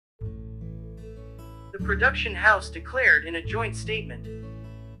production house declared in a joint statement.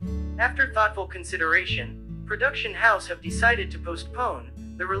 After thoughtful consideration, production house have decided to postpone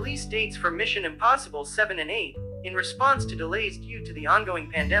the release dates for Mission Impossible 7 and 8 in response to delays due to the ongoing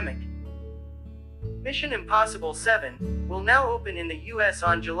pandemic. Mission Impossible 7 will now open in the US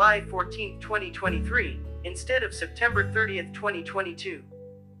on July 14, 2023, instead of September 30, 2022.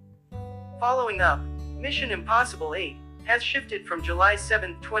 Following up, Mission Impossible 8 has shifted from July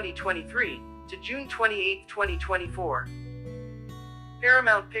 7, 2023 to June 28, 2024.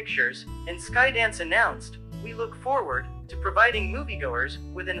 Paramount Pictures and Skydance announced, "We look forward to providing moviegoers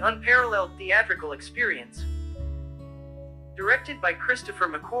with an unparalleled theatrical experience." Directed by Christopher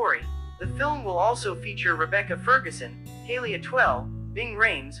McQuarrie, the film will also feature Rebecca Ferguson, Haley Atwell, Ving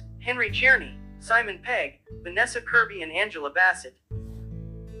Rhames, Henry Czerny, Simon Pegg, Vanessa Kirby and Angela Bassett.